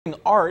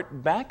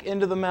Art back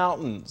into the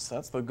mountains.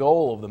 That's the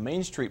goal of the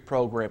Main Street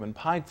program in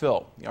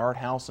Pikeville. The art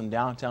house in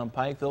downtown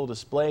Pikeville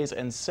displays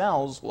and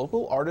sells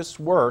local artists'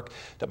 work.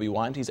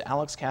 WYNT's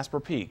Alex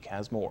Casper-Peak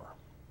has more.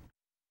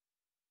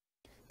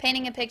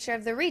 Painting a picture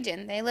of the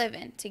region they live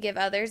in to give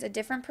others a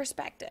different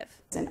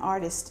perspective. An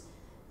artist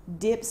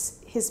dips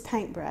his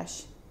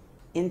paintbrush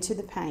into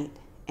the paint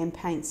and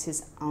paints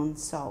his own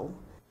soul.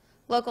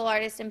 Local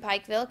artists in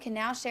Pikeville can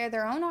now share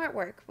their own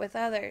artwork with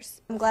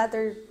others. I'm glad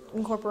they're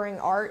incorporating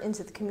art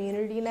into the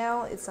community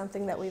now. It's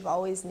something that we've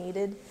always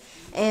needed.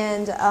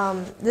 And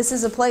this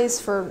is a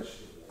place for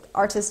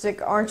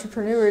artistic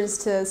entrepreneurs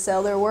to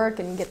sell their work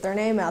and get their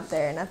name out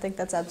there, and I think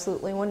that's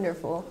absolutely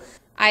wonderful.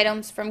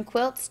 Items from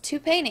quilts to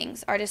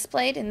paintings are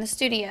displayed in the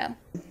studio.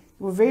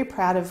 We're very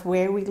proud of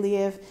where we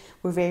live.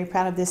 We're very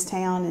proud of this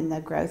town and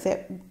the growth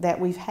that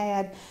we've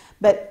had.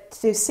 But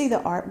to see the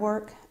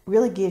artwork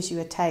really gives you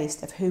a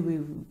taste of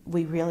who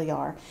we really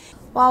are.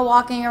 While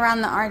walking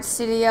around the art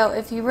studio,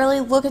 if you really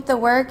look at the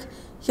work,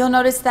 you'll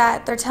notice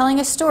that they're telling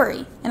a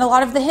story and a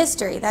lot of the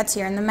history that's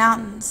here in the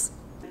mountains.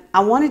 I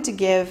wanted to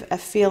give a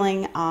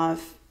feeling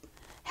of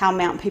how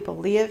mountain people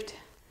lived,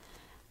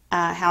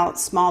 how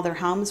small their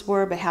homes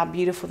were, but how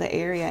beautiful the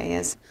area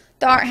is.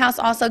 The art house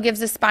also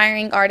gives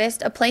aspiring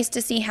artists a place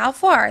to see how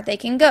far they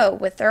can go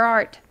with their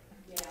art.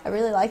 I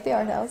really like the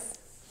art house.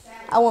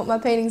 I want my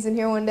paintings in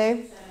here one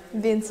day. I'm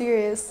being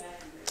serious.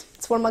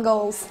 It's one of my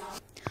goals.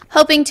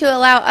 Hoping to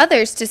allow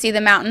others to see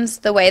the mountains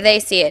the way they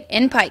see it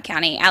in Pike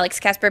County. Alex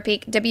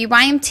Casper-Peak,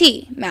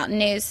 WYMT Mountain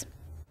News.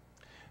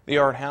 The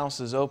art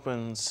house is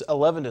open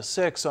 11 to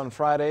 6 on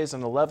Fridays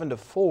and 11 to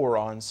 4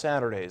 on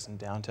Saturdays in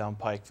downtown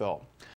Pikeville.